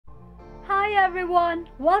Hi everyone,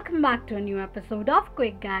 welcome back to a new episode of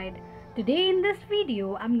Quick Guide. Today in this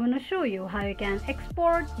video, I'm going to show you how you can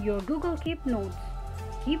export your Google Keep notes.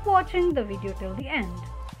 Keep watching the video till the end.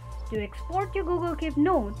 To export your Google Keep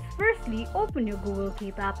notes, firstly open your Google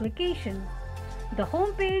Keep application. The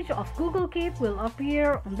home page of Google Keep will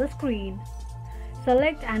appear on the screen.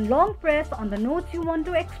 Select and long press on the notes you want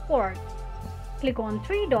to export. Click on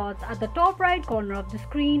three dots at the top right corner of the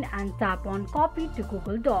screen and tap on Copy to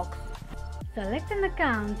Google Docs. Select an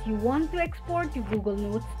account you want to export your Google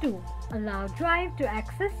Notes to. Allow Drive to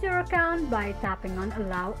access your account by tapping on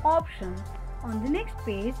Allow option. On the next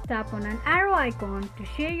page, tap on an arrow icon to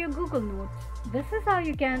share your Google Notes. This is how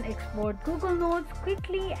you can export Google Notes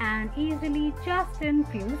quickly and easily just in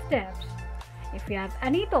few steps. If you have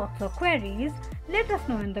any thoughts or queries, let us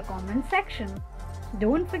know in the comment section.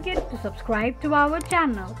 Don't forget to subscribe to our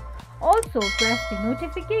channel. Also press the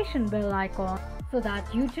notification bell icon so that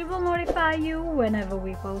YouTube will notify you whenever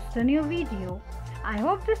we post a new video. I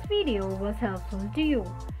hope this video was helpful to you.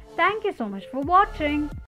 Thank you so much for watching.